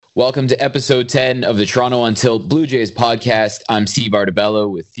Welcome to episode 10 of the Toronto on Tilt Blue Jays podcast. I'm Steve Artabello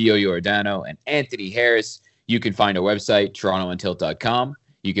with Theo Giordano and Anthony Harris. You can find our website, torontoontilt.com.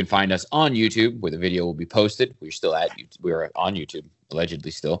 You can find us on YouTube, where the video will be posted. We're on YouTube,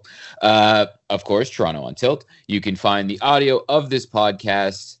 allegedly still. Of course, Toronto on Tilt. You can find the audio of this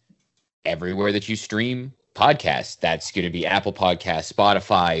podcast everywhere that you stream podcasts. That's going to be Apple Podcasts,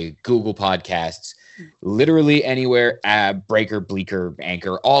 Spotify, Google Podcasts, literally anywhere. Breaker, Bleaker,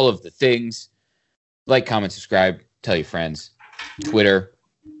 Anchor, all of the things. Like, comment, subscribe, tell your friends. Twitter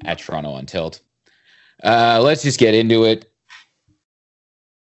at Toronto on Tilt. Let's just get into it.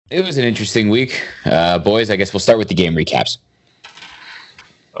 It was an interesting week. Boys, I guess we'll start with the game recaps.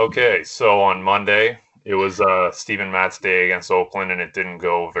 Okay, so on Monday, it was Steven Matz Day against Oakland, and it didn't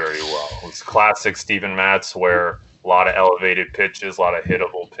go very well. It was classic Steven Matz, where a lot of elevated pitches, a lot of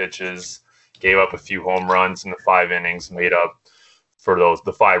hittable pitches, gave up a few home runs in the 5 innings, made up for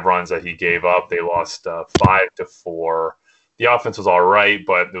the 5 runs that he gave up. They lost 5-4. The offense was all right,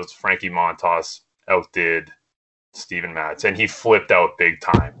 but it was Frankie Montas outdid Steven Matz, and he flipped out big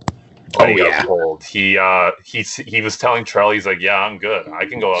time. He got pulled. He was telling Trell, he's like, yeah, I'm good. I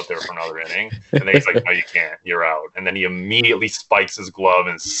can go out there for another inning. And then he's like, no, you can't. You're out. And then he immediately spikes his glove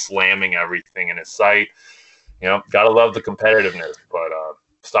and slamming everything in his sight. You know, got to love the competitiveness, but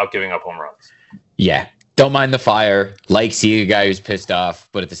stop giving up home runs. Yeah. Don't mind the fire. Like seeing a guy who's pissed off,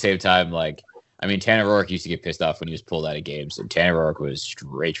 but at the same time, Tanner Roark used to get pissed off when he was pulled out of games, and Tanner Roark was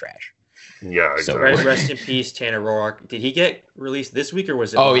straight trash. Yeah, exactly. So rest in peace, Tanner Roark. Did he get released this week or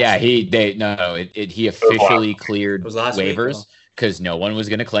was it? Oh yeah, he officially cleared waivers because no one was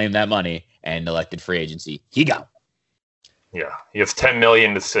going to claim that money and elected free agency. He got. Yeah, he has $10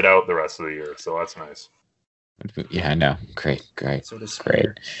 million to sit out the rest of the year, so that's nice. Yeah, no, great. So great.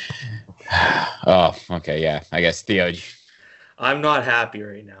 Oh, okay, yeah. I guess Theo. I'm not happy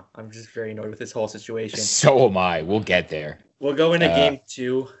right now. I'm just very annoyed with this whole situation. So am I. We'll get there. We'll go into game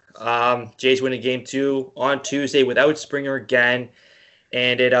 2. Jays win in game 2 on Tuesday without Springer again,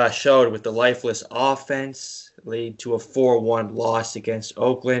 and it showed with the lifeless offense, lead to a 4-1 loss against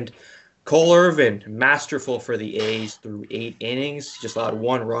Oakland. Cole Irvin, masterful for the A's through 8 innings, just allowed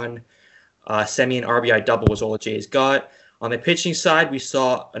 1 run. Semien RBI double was all the Jays got. On the pitching side, we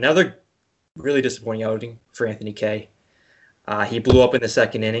saw another really disappointing outing for Anthony Kay. He blew up in the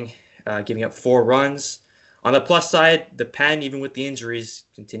 2nd inning, giving up 4 runs. On the plus side, the pen, even with the injuries,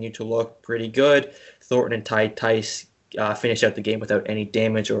 continued to look pretty good. Thornton and Ty Tice finished out the game without any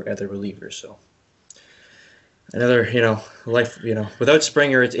damage or other relievers. So another, without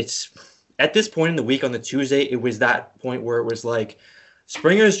Springer, it's at this point in the week on the Tuesday, it was that point where it was like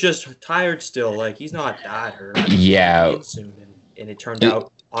Springer's just tired still. Like, he's not that hurt. Yeah. Soon, and it turned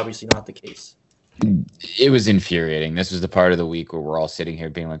out obviously not the case. It was infuriating. This was the part of the week where we're all sitting here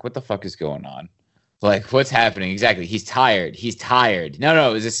being like, what the fuck is going on? Like, what's happening? Exactly. He's tired. No,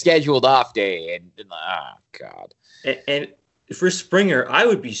 it was a scheduled off day. And God. And for Springer, I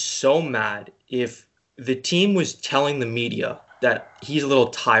would be so mad if the team was telling the media that he's a little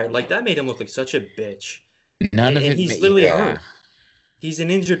tired. Like, that made him look like such a bitch. He's literally hurt. He's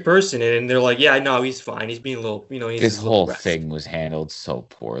an injured person, and they're like, yeah, no, he's fine. He's being a little, this whole thing was handled so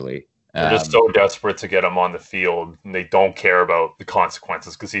poorly. They're just so desperate to get him on the field, and they don't care about the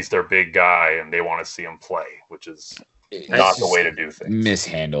consequences because he's their big guy, and they want to see him play, which is not the way to do things.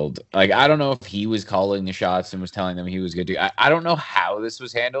 Mishandled. Like, I don't know if he was calling the shots and was telling them he was good to. I don't know how this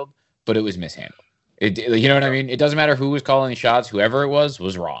was handled, but it was mishandled. You know what I mean? It doesn't matter who was calling the shots. Whoever it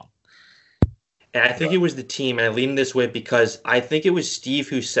was wrong. And I think it was the team, and I lean this way because I think it was Steve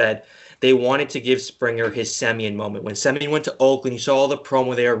who said they wanted to give Springer his Semien moment. When Semien went to Oakland, you saw all the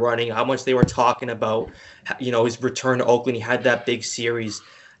promo they were running, how much they were talking about, his return to Oakland. He had that big series.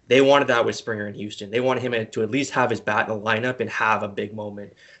 They wanted that with Springer in Houston. They wanted him to at least have his bat in the lineup and have a big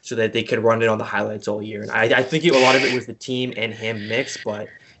moment so that they could run it on the highlights all year. And I think a lot of it was the team and him mixed, but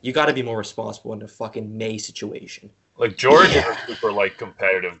you got to be more responsible in a fucking May situation. Like, George is a super,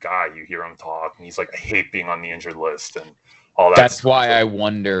 competitive guy. You hear him talk, and he's like, I hate being on the injured list and all that. That's why I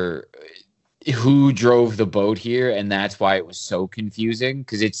wonder who drove the boat here, and that's why it was so confusing,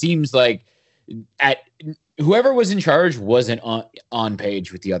 because it seems like whoever was in charge wasn't on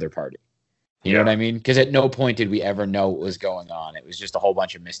page with the other party. You know what I mean? Because at no point did we ever know what was going on. It was just a whole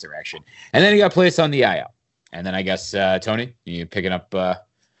bunch of misdirection. And then he got placed on the IL. And then I guess, Tony, you picking up...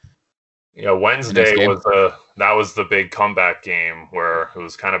 Wednesday was the big comeback game where it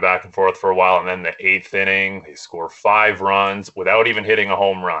was kind of back and forth for a while, and then the 8th inning they score 5 runs without even hitting a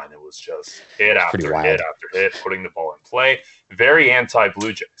home run. It was just hit after hit after hit, putting the ball in play. Very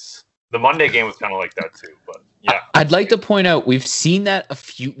anti-Blue Jays. The Monday game was kind of like that too, but Yeah. I'd like to point out we've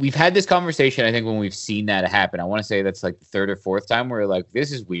had this conversation, I think, when we've seen that happen. I want to say that's like the third or fourth time where like,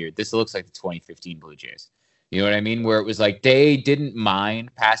 this is weird. This looks like the 2015 Blue Jays. You know what I mean? Where it was like they didn't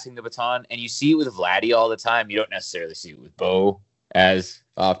mind passing the baton, and you see it with Vladdy all the time. You don't necessarily see it with Bo as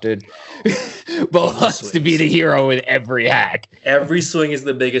often. Bo wants to be the hero with every hack. Every swing is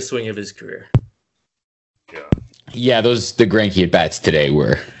the biggest swing of his career. Yeah, the Greinke at bats today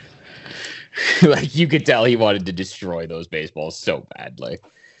were like, you could tell he wanted to destroy those baseballs so badly.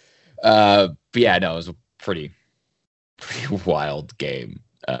 But yeah, no, it was a pretty wild game.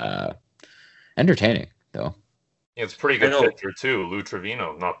 Entertaining though. Yeah, it's a pretty good pitcher too. Lou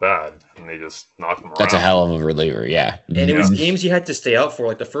Trevino, not bad, and they just knocked him around. That's a hell of a reliever, yeah. And it was games you had to stay out for.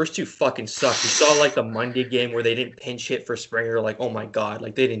 Like the first two fucking sucked. You saw like the Monday game where they didn't pinch hit for Springer. Like, oh my god,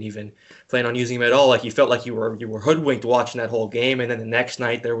 like they didn't even plan on using him at all. Like you felt like you were hoodwinked watching that whole game. And then the next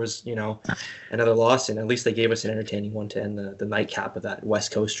night there was another loss, and at least they gave us an entertaining one to end the nightcap of that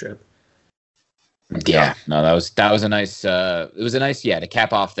West Coast trip. Yeah, no, that was a nice. It was a nice, to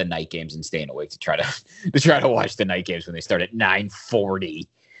cap off the night games and staying awake to try to watch the night games when they start at 9:40.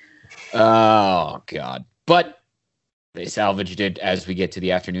 Oh god! But they salvaged it as we get to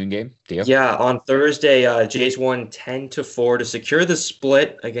the afternoon game. Theo? Yeah, on Thursday, Jays won 10-4 to secure the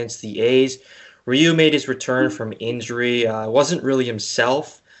split against the A's. Ryu made his return from injury. Wasn't really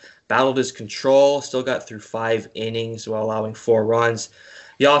himself. Battled his control. Still got through 5 innings while allowing 4 runs.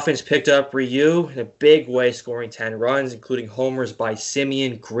 The offense picked up Ryu in a big way, scoring 10 runs, including homers by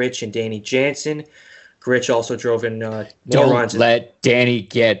Simeon, Grich, and Danny Jansen. Grich also drove in more runs. Don't let Danny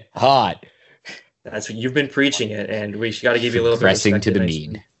get hot. That's what you've been preaching it, and we got to give you a little bit of pressing respect to the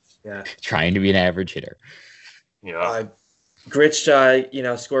mean. Yeah, trying to be an average hitter. Yeah.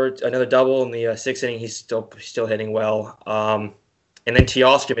 Grich, scored another double in the 6th inning. He's still hitting well. And then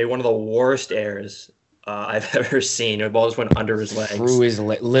Teoscar made one of the worst errors I've ever seen. The ball just went under his legs. Through his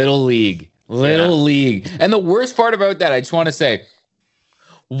little league. And the worst part about that, I just want to say,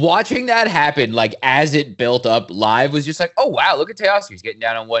 watching that happen, like as it built up live, was just like, oh wow, look at Teoscar. He's getting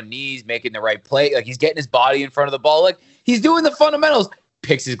down on one knee, he's making the right play. Like he's getting his body in front of the ball. Like he's doing the fundamentals.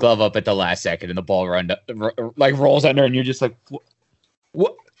 Picks his glove up at the last second, and the ball rolls under, and you're just like,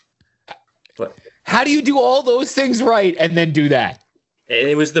 what? How do you do all those things right and then do that? And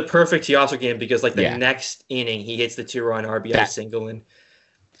it was the perfect Teoscar game because, like, the next inning, he hits the 2-run RBI single, and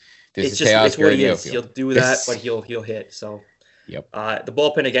it's what he is. He'll do that, but he'll hit. So, yep. The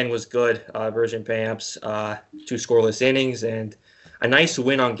bullpen again was good. Virgin Pamps, 2 scoreless innings, and a nice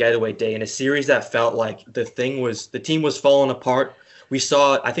win on Getaway Day in a series that felt like the team was falling apart. We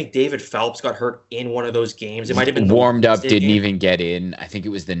saw, I think David Phelps got hurt in one of those games. It might have been warmed up, didn't even get in. I think it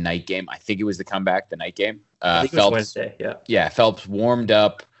was the night game. I think it was the comeback, the night game. I think it was Wednesday, yeah. Yeah, Phelps warmed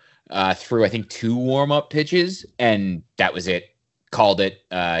up through, I think, 2 warm-up pitches, and that was it. Called it.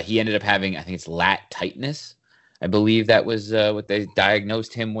 He ended up having, I think it's lat tightness. I believe that was what they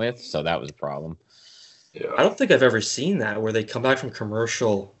diagnosed him with, so that was a problem. Yeah. I don't think I've ever seen that, where they come back from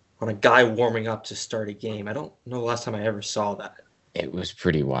commercial on a guy warming up to start a game. I don't know the last time I ever saw that. It was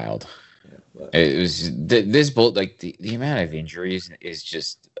pretty wild. Yeah, it was this bolt, like the amount of injuries is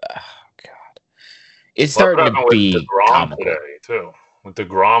just, oh god, it's starting to be comical today too. With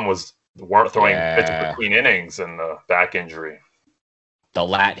DeGrom weren't throwing pitches between innings and the back injury.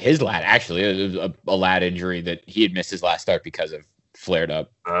 His lat actually, it was a lat injury that he had missed his last start because of flared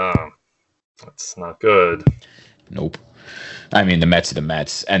up. That's not good. Nope. I mean, the Mets are the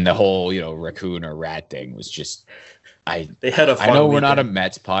Mets, and the whole raccoon or rat thing was just. They had a fun I know weekend. We're not a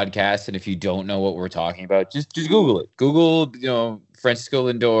Mets podcast, and if you don't know what we're talking about, just Google it. Google, Francisco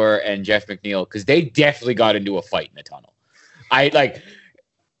Lindor and Jeff McNeil, because they definitely got into a fight in the tunnel.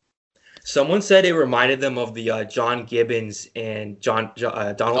 Someone said it reminded them of the John Gibbons and John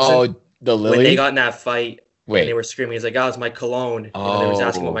Donaldson. Oh, the Lily? When they got in that fight. Wait. And they were screaming. He's like, "Oh, it's my cologne." They was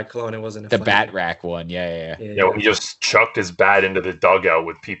asking about my cologne. It wasn't a the fight. bat rack one. Yeah. He just chucked his bat into the dugout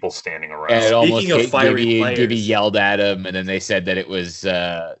with people standing around. And Speaking of fiery players, Gibby yelled at him, and then they said that it was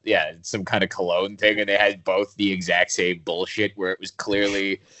some kind of cologne thing, and they had both the exact same bullshit where it was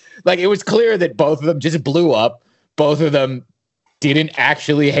clearly it was clear that both of them just blew up. Both of them didn't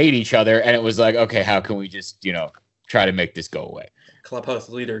actually hate each other, and it was like, okay, how can we just try to make this go away? Clubhouse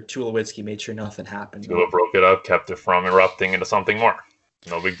leader Tulowitzki made sure nothing happened. Tulo broke it up, kept it from erupting into something more.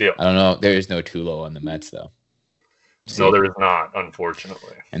 No big deal. I don't know. There is no Tulo on the Mets, though. No, there is not,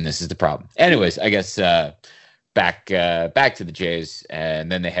 unfortunately. And this is the problem. Anyways, I guess back to the Jays, and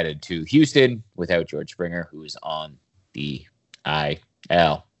then they headed to Houston without George Springer, who was on the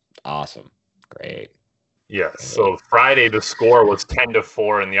IL. Awesome. Great. Yes. So Friday, the score was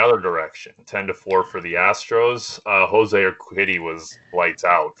 10-4 in the other direction. 10-4 for the Astros. Jose Urquidy was lights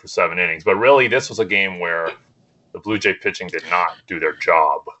out for 7 innings. But really, this was a game where the Blue Jay pitching did not do their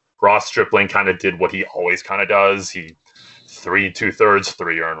job. Ross Stripling kind of did what he always kind of does. He 3 2/3,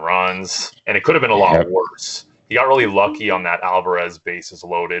 3 earned runs, and it could have been a lot worse. He got really lucky on that Alvarez bases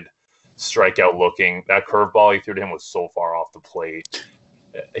loaded, strikeout looking. That curveball he threw to him was so far off the plate.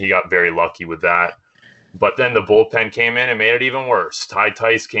 He got very lucky with that. But then the bullpen came in and made it even worse. Ty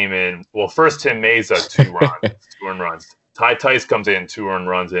Tice came in. Well, first Tim Meza, 2 earned runs. Ty Tice comes in, 2 earned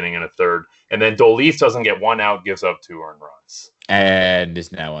runs, inning and a third. And then Dolis doesn't get 1 out, gives up 2 earned runs. And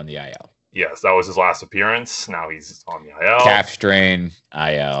is now on the IL. Yes, that was his last appearance. Now he's on the IL. Calf strain,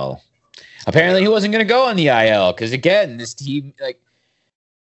 IL. Apparently he wasn't going to go on the IL because, again, this team, like,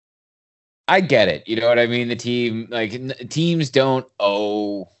 I get it. You know what I mean? The team, like, teams don't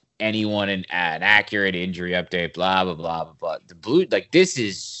owe anyone an accurate injury update, blah, blah, blah, blah, blah. The Blue, like, this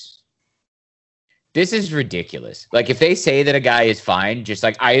is ridiculous. Like, if they say that a guy is fine, just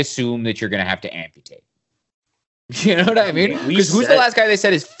like, I assume that you're going to have to amputate. You know what I mean? Because who's the last guy they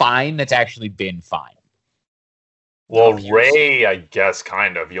said is fine that's actually been fine? Well, Ray, I guess,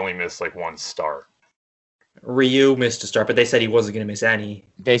 kind of. He only missed like 1 start. Ryu missed a start, but they said he wasn't going to miss any.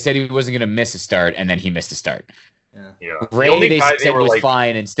 They said he wasn't going to miss a start, and then he missed a start. Yeah. Ray, they said was like,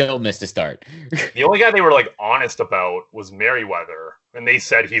 fine and still missed a start. The only guy they were like honest about was Merriweather, and they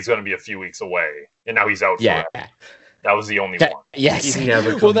said he's going to be a few weeks away, and now he's out. Yeah. That was the only one. Yes.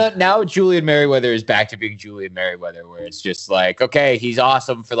 Well, now Julian Merriweather is back to being Julian Merriweather, where it's just like, okay, he's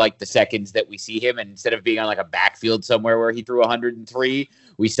awesome for like the seconds that we see him, and instead of being on like a backfield somewhere where he threw 103,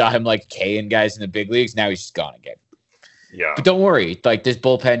 we saw him like K-ing guys in the big leagues. Now he's just gone again. Yeah. But don't worry, like this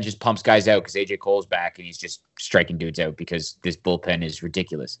bullpen just pumps guys out because AJ Cole's back and he's just striking dudes out because this bullpen is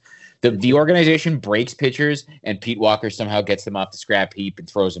ridiculous. The organization breaks pitchers and Pete Walker somehow gets them off the scrap heap and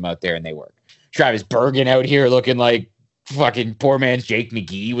throws them out there and they work. Travis Bergen out here looking like fucking poor man's Jake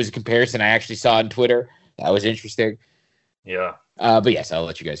McGee was a comparison I actually saw on Twitter. That was interesting. Yeah. But yes, I'll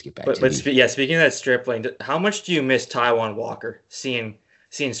let you guys get back to it. Speaking of that Stripling, how much do you miss Taijuan Walker seeing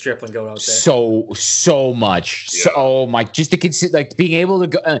Stripling go out there? So much. Yeah. So much. Just to consider, like, being able to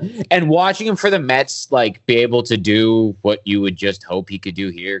go and watching him for the Mets, like, be able to do what you would just hope he could do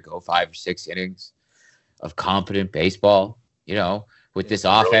here, go 5 or 6 innings of competent baseball, you know, with this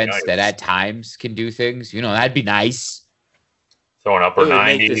offense that at times can do things, you know, that'd be nice. Throwing upper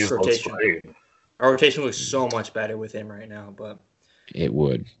 90s. Our rotation looks so much better with him right now, but it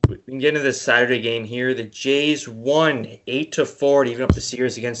would. We can get into this Saturday game here. The Jays won 8-4 to even up the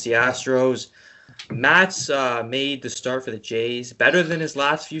series against the Astros. Matz made the start for the Jays. Better than his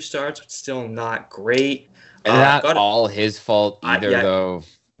last few starts, but still not great. And not all his fault either, though.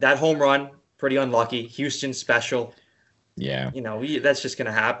 That home run, pretty unlucky. Houston special. Yeah. You know, that's just going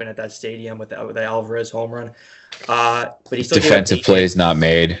to happen at that stadium with the Alvarez home run. But he still defensive plays not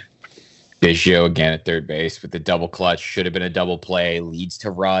made. Biggio again at third base with the double clutch. Should have been a double play. Leads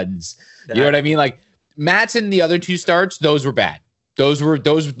to runs. You know what I mean? Like Matz in the other 2 starts, those were bad. Those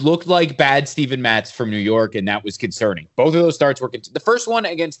looked like bad Steven Matz from New York, and that was concerning. Both of those starts were the first one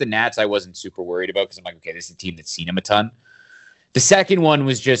against the Nats I wasn't super worried about because I'm like, okay, this is a team that's seen him a ton. The second one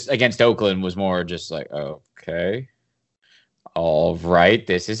was just against Oakland was more just like, okay, all right,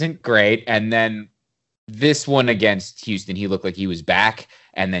 this isn't great. And then this one against Houston, he looked like he was back,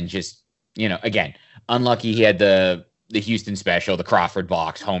 and then just, you know, again, unlucky. He had the Houston special, the Crawford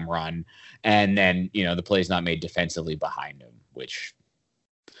box home run, and then, you know, the play's not made defensively behind him, which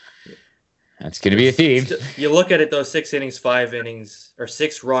that's going to be a theme. You look at it though, 6 innings, 5 innings, or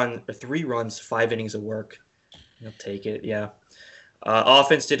 3 runs, 5 innings of work. You'll take it, yeah.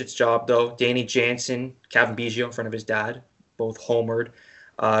 Offense did its job though. Danny Jansen, Kevin Biggio in front of his dad, both homered.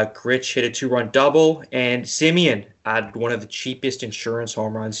 Gritch hit a 2-run double, and Simeon had one of the cheapest insurance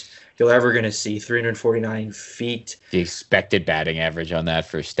home runs you're ever going to see, 349 feet. The expected batting average on that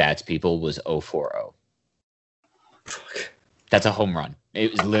for stats people was 0.40. That's a home run.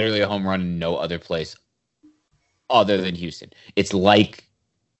 It was literally a home run in no other place other than Houston. It's like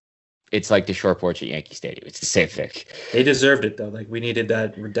the short porch at Yankee Stadium. It's the same thing. They deserved it, though. Like, we needed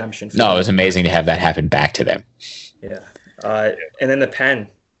that redemption. No, it was amazing to have that happen back to them. Yeah. And then the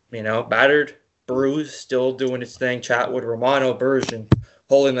pen, you know, battered, bruised, still doing its thing. Chatwood, Romano, Bergen,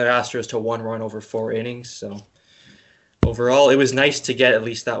 holding the Astros to 1 run over 4 innings. So, overall, it was nice to get at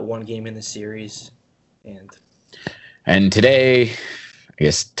least that 1 game in the series. And today, I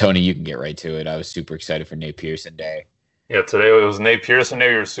guess, Tony, you can get right to it. I was super excited for Nate Pearson Day. Yeah, today it was Nate Pearson Day.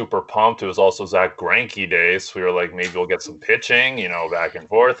 We were super pumped. It was also Zach Greinke Day, so we were like, maybe we'll get some pitching, you know, back and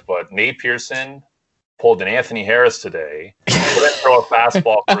forth. But Nate Pearson pulled an Anthony Harris today, couldn't throw a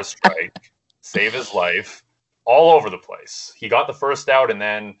fastball for a strike, save his life, all over the place. He got the first out and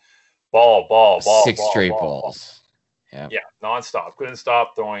then ball, six straight ball. balls. Yeah, nonstop. Couldn't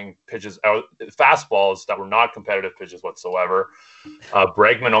stop throwing pitches out, fastballs that were not competitive pitches whatsoever.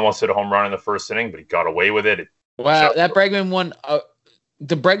 Bregman almost hit a home run in the first inning, but he got away with it. Well, that Bregman one,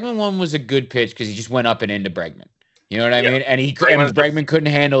 the Bregman one was a good pitch because he just went up and into Bregman. You know what I mean? And Bregman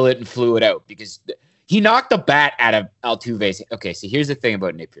couldn't handle it and flew it out because he knocked the bat out of Altuve's. Okay, so here's the thing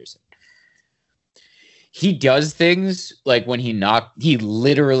about Nate Pearson. He does things like when he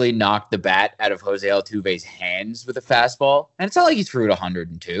literally knocked the bat out of Jose Altuve's hands with a fastball. And it's not like he threw it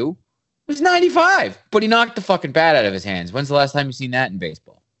 102. It was 95, but he knocked the fucking bat out of his hands. When's the last time you've seen that in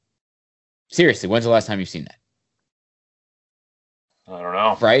baseball? Seriously, when's the last time you've seen that? I don't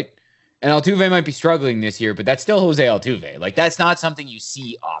know. Right? And Altuve might be struggling this year, but that's still Jose Altuve. Like, that's not something you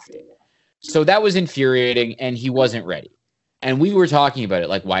see often. So that was infuriating, and he wasn't ready. And we were talking about it,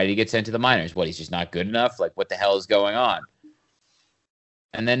 like, why did he get sent to the minors? What, he's just not good enough? Like, what the hell is going on?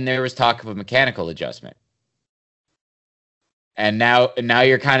 And then there was talk of a mechanical adjustment. And now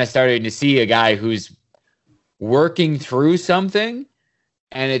you're kind of starting to see a guy who's working through something,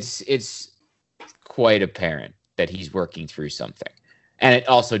 and it's quite apparent that he's working through something. And it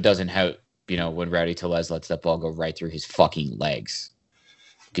also doesn't help, when Rowdy Tellez lets that ball go right through his fucking legs.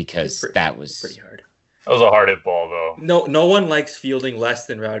 Because that was pretty hard. That was a hard hit ball, though. No one likes fielding less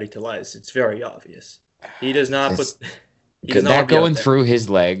than Rowdy Tellez. It's very obvious. He does not put. Because that going through his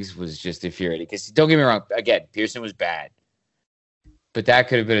legs was just infuriating. Because don't get me wrong, again, Pearson was bad, but that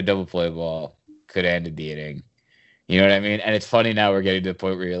could have been a double play ball. Could have ended the inning. You know what I mean? And it's funny now we're getting to the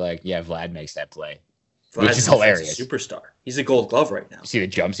point where you're like, yeah, Vlad makes that play, which is hilarious. He's a superstar. He's a Gold Glove right now. See the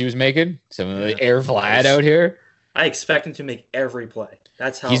jumps he was making? Some of the air Vlad out here. I expect him to make every play.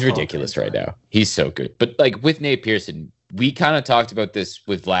 That's how he's ridiculous right now. He's so good. But like with Nate Pearson, we kind of talked about this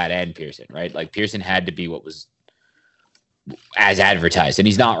with Vlad and Pearson, right? Like Pearson had to be what was as advertised, and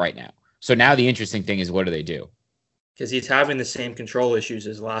he's not right now. So now the interesting thing is, what do they do? Because he's having the same control issues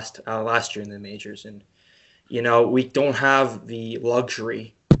as last year in the majors, and we don't have the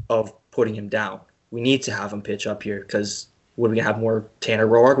luxury of putting him down. We need to have him pitch up here because would we have more Tanner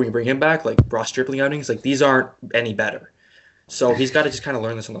Roark when we bring him back, like Ross Stripling outings? Like these aren't any better. So he's got to just kind of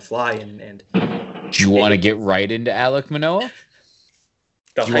learn this on the fly. And do you want to get right into Alek Manoah?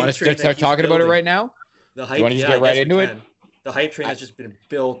 Do you want to start talking about it right now? The hype, do you want to just get right into it? The hype train has just been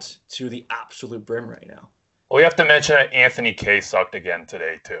built to the absolute brim right now. Well, we have to mention that Anthony Kay sucked again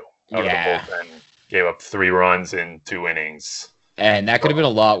today too. Out of the bullpen, gave up 3 runs in 2 innings. And that could have been a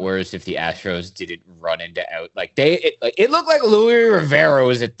lot worse if the Astros didn't run into out. It looked like Luis Rivera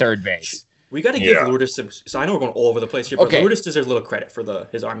was at third base. We got to give Lourdes some. So I know we're going all over the place here, but Lourdes deserves a little credit for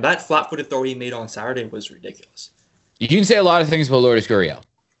his arm. That flat-footed throw he made on Saturday was ridiculous. You can say a lot of things about Lourdes Gurriel.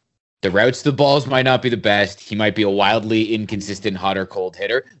 The routes to the balls might not be the best. He might be a wildly inconsistent hot or cold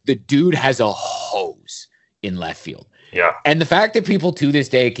hitter. The dude has a hose in left field. Yeah. And the fact that people to this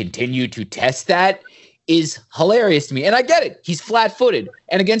day continue to test that is hilarious to me. And I get it. He's flat-footed.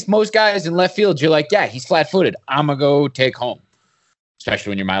 And against most guys in left field, you're like, yeah, he's flat-footed. I'm going to go take home.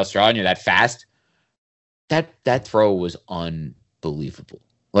 Especially when you're Miles Straw and you're that fast. That throw was unbelievable.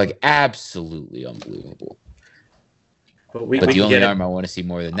 Like, absolutely unbelievable. But the only arm I want to see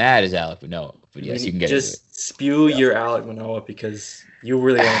more than that is Alek Manoah. But yes, you can get it. Just spew your Alek Manoah because you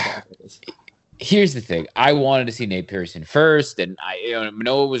really want to back this. Here's the thing. I wanted to see Nate Pearson first, and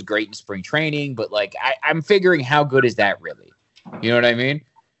Manoah was great in spring training, but like I'm figuring how good is that really? You know what I mean?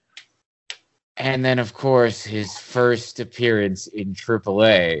 And then, of course, his first appearance in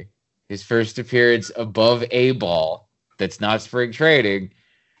AAA, his first appearance above A ball, that's not spring training,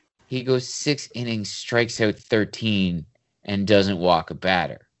 he goes 6 innings, strikes out 13, and doesn't walk a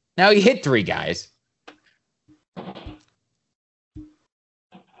batter. Now, he hit 3 guys.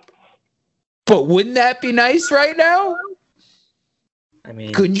 But wouldn't that be nice right now? I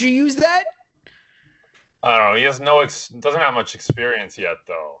mean, couldn't you use that? I don't know. He has doesn't have much experience yet,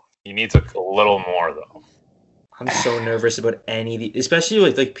 though. He needs a little more, though. I'm so nervous about any of the, especially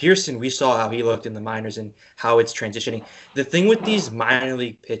like Pearson. We saw how he looked in the minors and how it's transitioning. The thing with these minor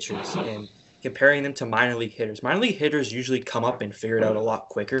league pitchers and comparing them to minor league hitters usually come up and figure it out a lot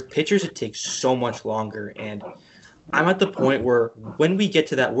quicker. Pitchers, it takes so much longer. And I'm at the point where when we get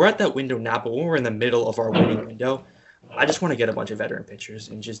to that, we're at that window now, but when we're in the middle of our winning window, I just want to get a bunch of veteran pitchers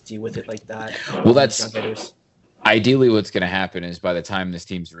and just deal with it like that. Well, that's ideally what's going to happen is by the time this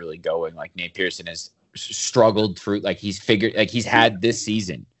team's really going, like Nate Pearson has struggled through, like he's had this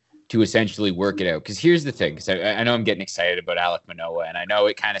season to essentially work it out. Because here's the thing, because I know I'm getting excited about Alek Manoah, and I know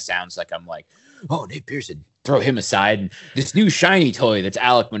it kind of sounds like I'm like, oh, Nate Pearson, throw him aside. And this new shiny toy that's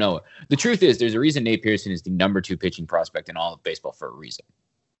Alek Manoah. The truth is, there's a reason Nate Pearson is the number 2 pitching prospect in all of baseball for a reason.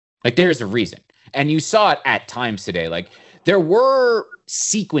 Like, there's a reason. And you saw it at times today. Like, there were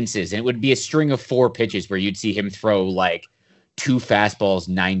sequences, and it would be a string of 4 pitches where you'd see him throw like 2 fastballs,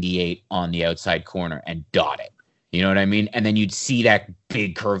 98 on the outside corner and dot it. You know what I mean? And then you'd see that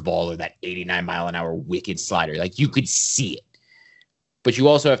big curveball or that 89-mile-an-hour wicked slider. Like, you could see it. But you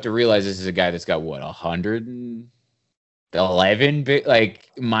also have to realize this is a guy that's got, 111 like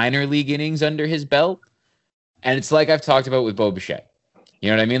minor league innings under his belt? And it's like I've talked about with Bo Bichette. You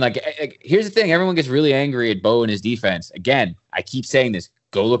know what I mean? Like, here's the thing. Everyone gets really angry at Bo and his defense. Again, I keep saying this.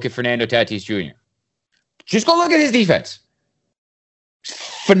 Go look at Fernando Tatis Jr. Just go look at his defense.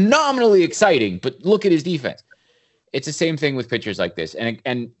 Phenomenally exciting, but look at his defense. It's the same thing with pitchers like this.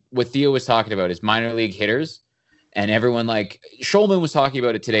 And what Theo was talking about is minor league hitters. And everyone, like, Schulman was talking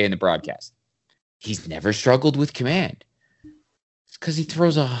about it today in the broadcast. He's never struggled with command. Because he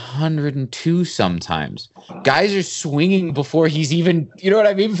throws 102 sometimes. Guys are swinging before he's even, you know what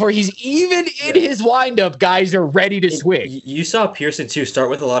I mean? Before he's even in his windup, guys are ready to swing. You saw Pearson, too, start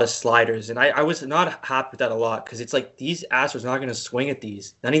with a lot of sliders. And I was not happy with that a lot because it's like these Astros are not going to swing at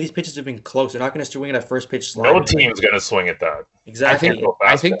these. None of these pitches have been close. They're not going to swing at a first pitch slider. No team's going to swing at that. Exactly.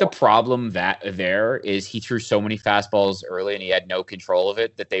 I think the problem there is he threw so many fastballs early and he had no control of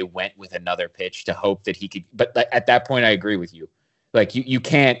it that they went with another pitch to hope that he could. But at that point, I agree with you. Like, you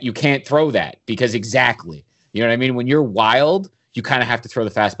can't throw that because exactly, you know what I mean? When you're wild, you kind of have to throw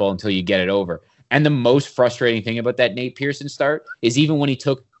the fastball until you get it over. And the most frustrating thing about that Nate Pearson start is even when you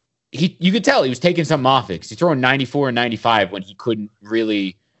could tell he was taking something off it because he's throwing 94 and 95 when he couldn't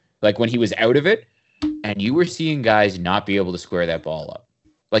really, like when he was out of it. And you were seeing guys not be able to square that ball up.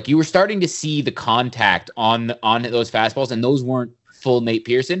 Like, you were starting to see the contact on those fastballs, and those weren't full Nate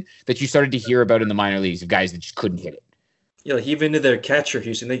Pearson that you started to hear about in the minor leagues of guys that just couldn't hit it. Yeah, like even to their catcher,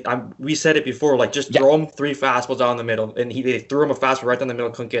 Houston. We said it before. Like, just throw him 3 fastballs down the middle, and they threw him a fastball right down the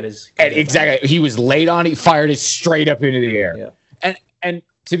middle. Couldn't get his. Exactly, he was late on. He fired it straight up into the air. Yeah. And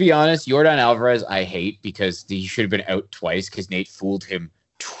to be honest, Yordan Alvarez, I hate because he should have been out twice because Nate fooled him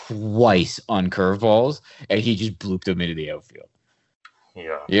twice on curveballs, and he just blooped him into the outfield.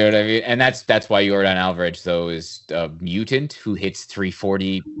 Yeah, you know what I mean. And that's why Yordan Alvarez though is a mutant who hits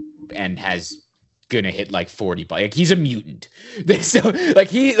 340 and has. Gonna hit like 40, like he's a mutant. So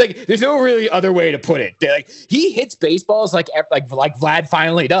there's no really other way to put it. Like, he hits baseballs like Vlad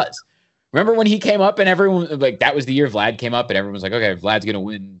finally does. Remember when he came up and everyone, like, that was the year Vlad came up and everyone was like, okay, Vlad's gonna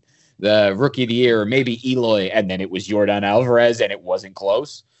win the Rookie of the Year, or maybe Eloy, and then it was Yordan Alvarez and it wasn't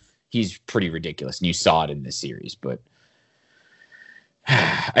close. He's pretty ridiculous, and you saw it in this series. But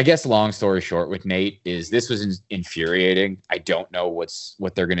I guess long story short with Nate is this was infuriating. I don't know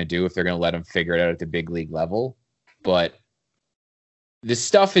what they're going to do, if they're going to let him figure it out at the big league level, but this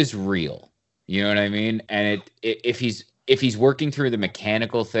stuff is real. You know what I mean? And if he's working through the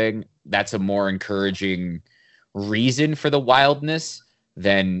mechanical thing, that's a more encouraging reason for the wildness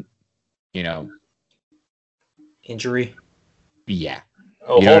than, injury. Yeah.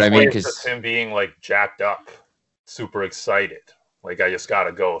 Oh, you know what I mean? Because him being like jacked up, super excited. Like, I just got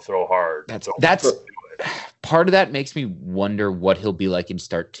to go throw hard. That's part of that makes me wonder what he'll be like in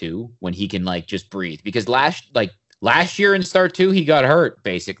start 2 when he can like just breathe. Because last year in start 2, he got hurt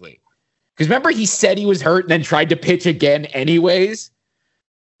basically. Because remember, he said he was hurt and then tried to pitch again anyways.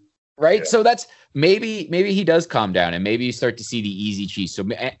 Right. Yeah. So that's maybe he does calm down and maybe you start to see the easy cheese. So,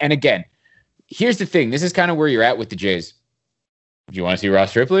 and again, here's the thing. This is kind of where you're at with the Jays. Do you want to see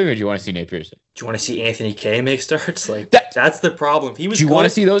Ross Stripling or do you want to see Nate Pearson? Do you want to see Anthony Kay make starts? Like, that's the problem. He was. Do you want to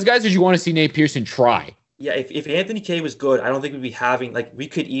see those guys or do you want to see Nate Pearson try? Yeah, if Anthony Kay was good, I don't think we'd be having, like, we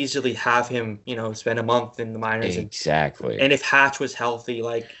could easily have him, spend a month in the minors. Exactly. And if Hatch was healthy,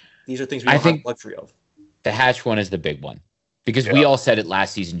 like, these are things we don't have luxury of. The Hatch one is the big one because we all said it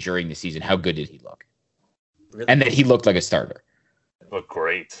last season during the season. How good did he look? Really? And that he looked like a starter. Looked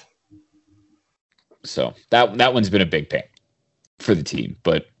great. So that one's been a big pain for the team,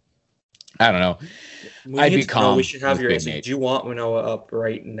 but I don't know. I'd be calm. We should have your answer. Do you want Manoah up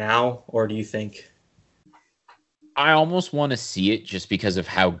right now, or do you think? I almost want to see it just because of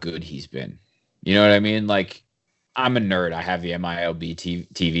how good he's been. You know what I mean? Like, I'm a nerd. I have the MILB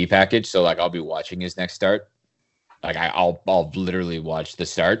TV package, so like I'll be watching his next start. Like I'll literally watch the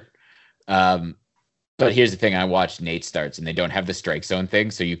start. But here's the thing: I watched Nate starts, and they don't have the strike zone thing,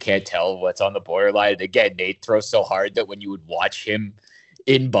 so you can't tell what's on the borderline. Again, Nate throws so hard that when you would watch him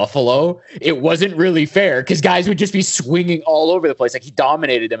in Buffalo, it wasn't really fair because guys would just be swinging all over the place. Like, he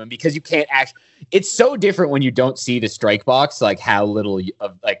dominated them, and because you can't it's so different when you don't see the strike box, like how little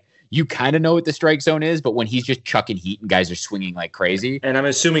of like you kind of know what the strike zone is, but when he's just chucking heat and guys are swinging like crazy. And I'm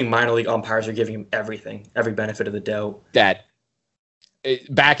assuming minor league umpires are giving him every benefit of the doubt. That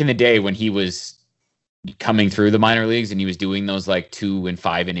back in the day when he was coming through the minor leagues and he was doing those like 2 and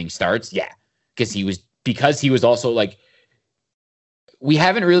 5 inning starts, yeah, because he was also like, we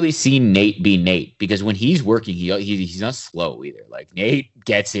haven't really seen Nate be Nate, because when he's working, he's not slow either. Like Nate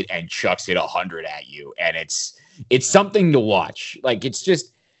gets it and chucks it 100 at you, and it's something to watch. Like it's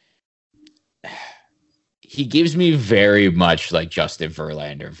just, he gives me very much like Justin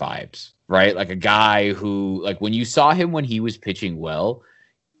Verlander vibes, right? Like a guy who, like when you saw him when he was pitching well,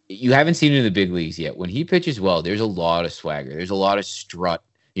 you haven't seen him in the big leagues yet. When he pitches well, there's a lot of swagger. There's a lot of strut.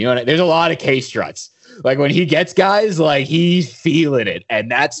 You know, there's a lot of K struts. Like when he gets guys, like he's feeling it,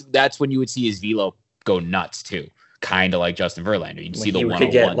 and that's when you would see his velo go nuts too, kind of like Justin Verlander. You'd see the one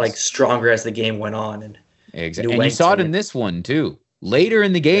could get like stronger as the game went on, and exactly. And you saw it in this one too. Later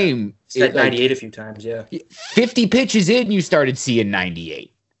in the game, set 98 a few times. Yeah, 50 pitches in, you started seeing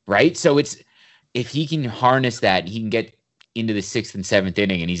 98. Right, so it's, if he can harness that, he can get into the 6th and 7th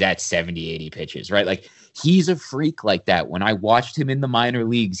inning, and he's at 70, 80 pitches. Right, like. He's a freak like that. When I watched him in the minor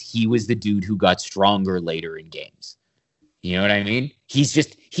leagues, he was the dude who got stronger later in games. You know what I mean? He's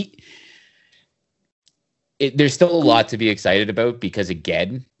just, there's still a lot to be excited about, because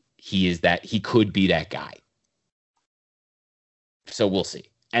again, he could be that guy. So we'll see.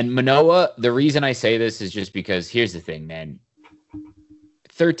 And Manoah, the reason I say this is just because here's the thing, man.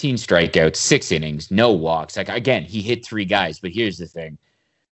 13 strikeouts, 6 innings, no walks. Like again, he hit 3 guys, but here's the thing.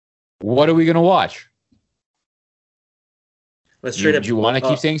 What are we going to watch? Let's trade Do you want to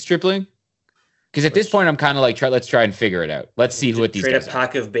keep saying Stripling? Because at this point, I'm kind of like, let's try and figure it out. Let's see what these guys are. Trade a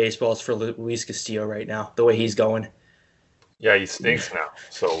pack of baseballs for Luis Castillo right now, the way he's going. Yeah, he stinks now,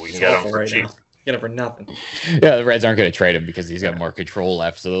 so we can get him for cheap. Get him for nothing. Yeah, the Reds aren't going to trade him because he's got more control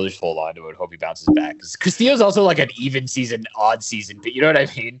left, so they'll just hold on to it, hope he bounces back. Because Castillo's also like an even season, odd season, but you know what I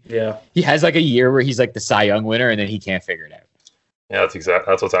mean? Yeah. He has like a year where he's like the Cy Young winner, and then he can't figure it out. Yeah,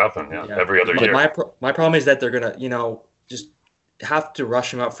 that's what's happened. Yeah, every other year. My problem is that they're going to, just have to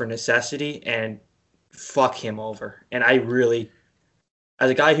rush him up for necessity and fuck him over. And I really, as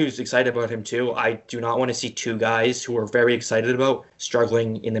a guy who's excited about him too, I do not want to see 2 guys who are very excited about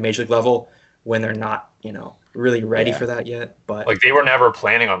struggling in the major league level when they're not, really ready for that yet. But like they were never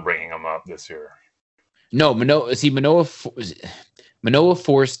planning on bringing him up this year. No, Manoah forced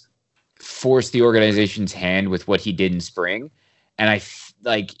the organization's hand with what he did in spring. And if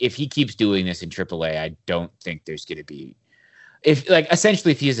he keeps doing this in AAA, I don't think there's going to be, if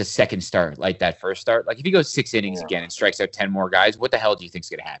he has a second start, like that first start, like if he goes 6 innings again and strikes out 10 more guys, what the hell do you think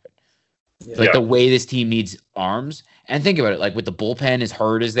is going to happen? Yeah. The way this team needs arms, and think about it, like with the bullpen as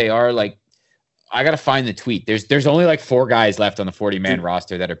hurt as they are, like I got to find the tweet. There's only like 4 guys left on the 40-man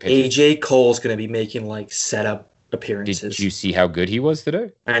roster that are pitching. AJ Cole's going to be making like setup appearances. Did you see how good he was today?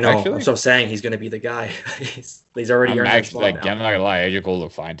 I know. Actually? So I'm saying he's going to be the guy. he's already earned that spot now. I'm not going to lie. AJ Cole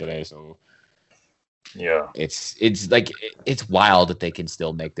looked fine today, so. Yeah, it's like it's wild that they can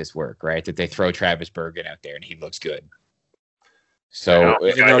still make this work, right? That they throw Travis Bergen out there and he looks good. So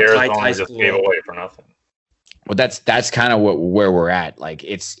Arizona just gave away for nothing. Well, that's kind of where we're at. Like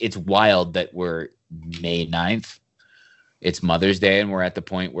it's wild that we're May 9th. It's Mother's Day, and we're at the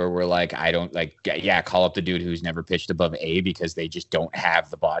point where we're like, I don't call up the dude who's never pitched above A because they just don't have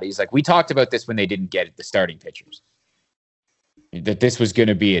the bodies. Like we talked about this when they didn't get the starting pitchers, that this was going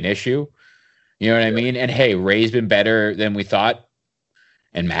to be an issue. You know what I mean? And hey, Ray's been better than we thought.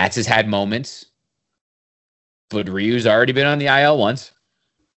 And Matz has had moments. But Ryu's already been on the IL once.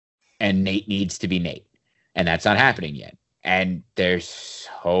 And Nate needs to be Nate. And that's not happening yet. And there's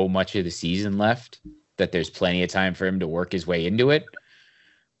so much of the season left that there's plenty of time for him to work his way into it.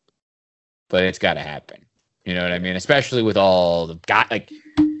 But it's got to happen. You know what I mean? Especially with all the guys. Like,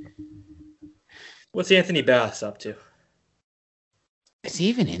 what's Anthony Bass up to? Is he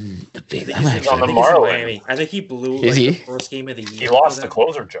even in the big? He's on the Marlins. I think he blew the first game of the year. He lost the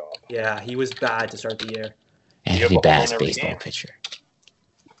closer job. Yeah, he was bad to start the year. Anthony Bass, baseball pitcher.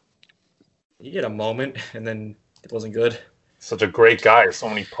 He had a moment, and then it wasn't good. Such a great guy. So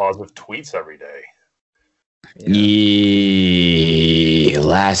many positive tweets every day. Yeah,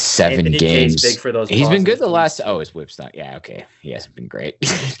 last 7 Anthony games. Big for those he's been good the last. Oh, his whip's not. Yeah, okay. He hasn't been great.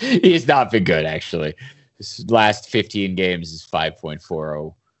 He's not been good actually. His last 15 games is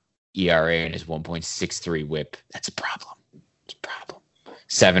 5.40 ERA and his 1.63 whip. That's a problem. It's a problem.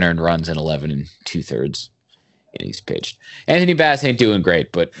 7 earned runs and 11 2/3 innings pitched. Anthony Bass ain't doing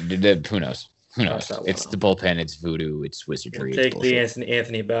great, but who knows? Who knows? It's the bullpen. It's voodoo. It's wizardry. We'll take the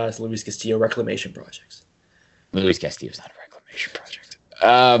Anthony Bass, Luis Castillo reclamation projects. Luis Castillo's not a reclamation project.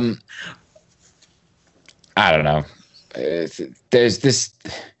 I don't know. There's this.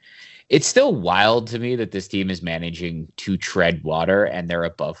 It's still wild to me that this team is managing to tread water and they're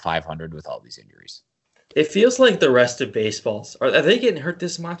above 500 with all these injuries. It feels like the rest of baseballs. Are they getting hurt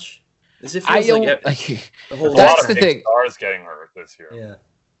this much? Does it feel like the whole that's the thing. Stars getting hurt this year.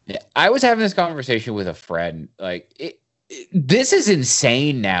 Yeah. I was having this conversation with a friend. Like, this is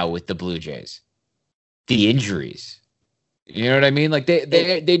insane now with the Blue Jays. The injuries. You know what I mean? Like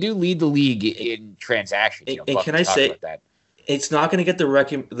they do lead the league in transactions. And can I say that? It's not going to get the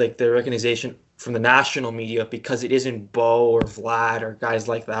recognition from the national media because it isn't Bo or Vlad or guys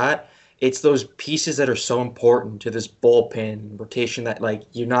like that. It's those pieces that are so important to this bullpen rotation that like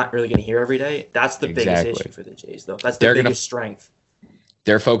you're not really going to hear every day. That's the biggest issue for the Jays, though. That's the biggest strength.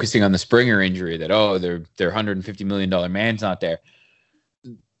 They're focusing on the Springer injury that their $150 million man's not there.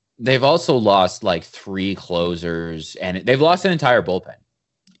 They've also lost like 3 closers and they've lost an entire bullpen.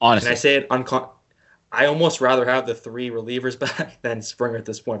 Honestly, and I say it I almost rather have the 3 relievers back than Springer at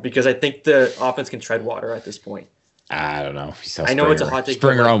this point because I think the offense can tread water at this point. I don't know. I know it's a hot take.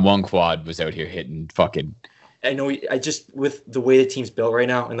 Springer on one quad was out here hitting fucking. I know. I just with the way the team's built right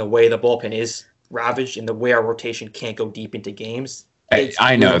now and the way the bullpen is ravaged and the way our rotation can't go deep into games.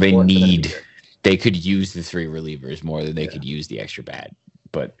 I know they could use the 3 relievers more than they could use the extra bat,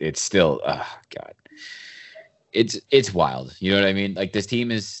 but it's still, oh God, it's wild. You know what I mean? Like this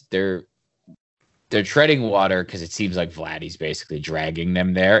team is they're treading water because it seems like Vladdy's basically dragging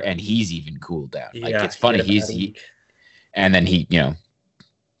them there, and he's even cooled down. Like it's funny, and then he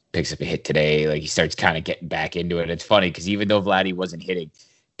picks up a hit today. Like he starts kind of getting back into it. It's funny because even though Vladdy wasn't hitting,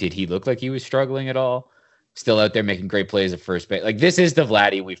 did he look like he was struggling at all? Still out there making great plays at first base. Like this is the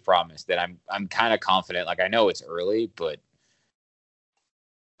Vladdy we've promised. That I'm kind of confident. Like I know it's early, but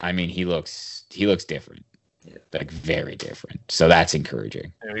I mean he looks different. Yeah. Like very different. So that's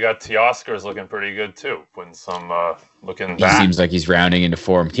encouraging. And we got Teoscar's looking pretty good too. Putting some looking back. He seems like he's rounding into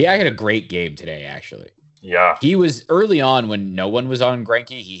form. He had a great game today, actually. Yeah. He was early on when no one was on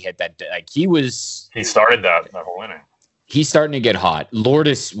Greinke. He hit that he started that whole inning. He's starting to get hot.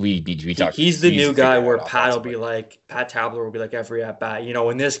 Lourdes, we talked. He's the new guy where Pat Tabler will be like every at bat.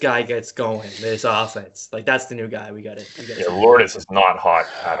 When this guy gets going, this offense, like that's the new guy. We got it. Yeah, Lourdes is not hot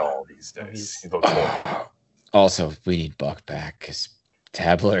at all these days. He looks horrible. Also, we need Buck back because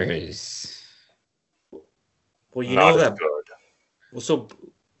Tabler is. Well, you know that. Good. Well, so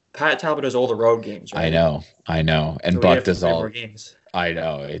Pat Tabler does all the road games, right? I know, and so Buck does all games. I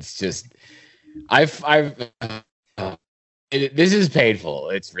know. It's just, this is painful.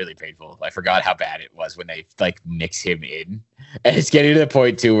 It's really painful. I forgot how bad it was when they mix him in, and it's getting to the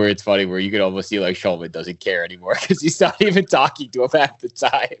point too where it's funny where you can almost see Shulman doesn't care anymore because he's not even talking to him half the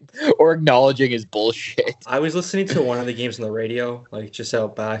time or acknowledging his bullshit. I was listening to one of the games on the radio, just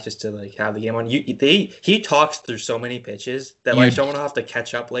out back, just to have the game on. He talks through so many pitches that someone will have to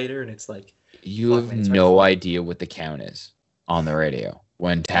catch up later, and it's like you have no idea what the count is on the radio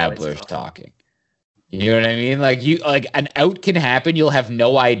when Tabler's talking. You know what I mean? An out can happen. You'll have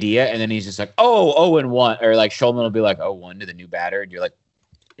no idea. And then he's just like, 0-1. Or Shulman will be like, 0-1 to the new batter. And you're like,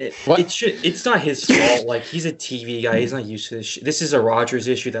 what? It's not his fault. He's a TV guy. He's not used to this. This is a Rogers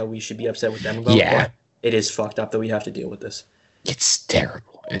issue that we should be upset with them about. Yeah. But it is fucked up that we have to deal with this. It's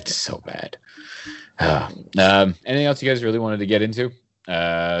terrible. It's so bad. Anything else you guys really wanted to get into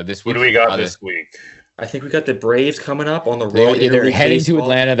this week? What do we got this week? I think we got the Braves coming up on the road. They're heading to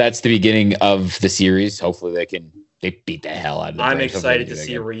Atlanta. That's the beginning of the series. Hopefully they beat the hell out of them. I'm excited to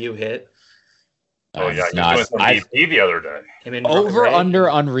see Ryu hit. Oh yeah, he was on BP the other day. Over under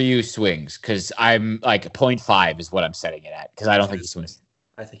on Ryu swings because I'm 0.5 is what I'm setting it at because I don't think he swings.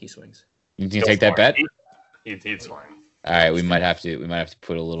 I think he swings. You can take that bet. He'd swing. All right, we might have to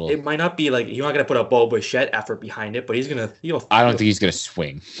put a little. It might not be you're not gonna put a Bo Bichette effort behind it, but he's gonna. I don't think he's gonna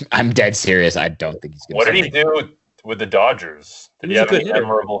swing. I'm dead serious. I don't think he's gonna. What did he do with the Dodgers? Did he have any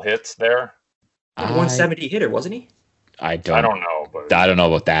memorable hits there? A 170 hitter, wasn't he? I don't know, but I don't know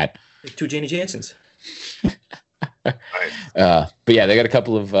about that. 2 Janie Janssens. But yeah, they got a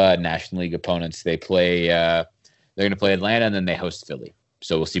couple of National League opponents. They play. They're gonna play Atlanta and then they host Philly.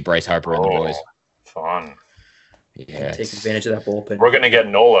 So we'll see Bryce Harper and the boys. Fun. Yeah, take advantage of that bullpen. We're gonna get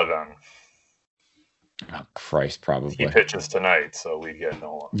Nola then. Oh Christ, probably. He pitches tonight, so we get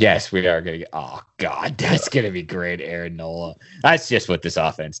Nola. Yes, we are gonna get. Oh God, that's gonna be great, Aaron Nola. That's just what this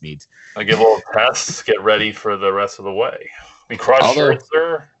offense needs. I give a little tests. Get ready for the rest of the way. We crushed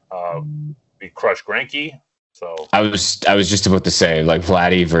Scherzer. We crushed Greinke. So I was just about to say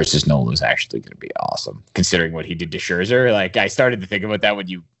Vladdy versus Nola is actually gonna be awesome, considering what he did to Scherzer. I started to think about that when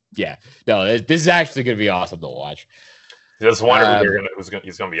you. Yeah, no, this is actually going to be awesome to watch. Just wonder who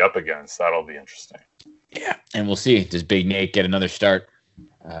he's gonna be up against. That'll be interesting. Yeah, and we'll see. Does Big Nate get another start?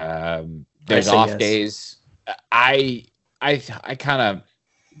 There's off days. I've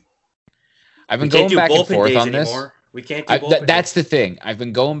been going back and forth on this. We can't do both. That's the thing. I've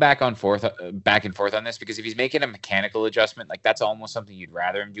been going back and forth on this because if he's making a mechanical adjustment, like that's almost something you'd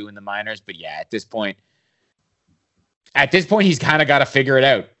rather him do in the minors. But yeah, at this point, he's kind of got to figure it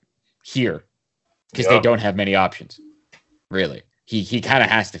out here because they don't have many options. Really, he kind of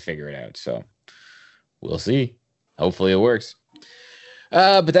has to figure it out. So we'll see. Hopefully, it works.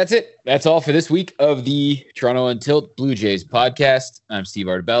 But that's it. That's all for this week of the Toronto on Tilt Blue Jays podcast. I'm Steve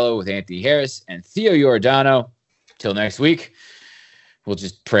Artabello with Anthony Harris and Theo Giordano. Till next week, we'll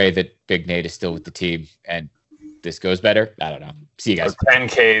just pray that Big Nate is still with the team and this goes better. I don't know. See you guys. 10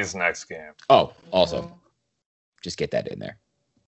 Ks next game. Oh, also, just get that in there.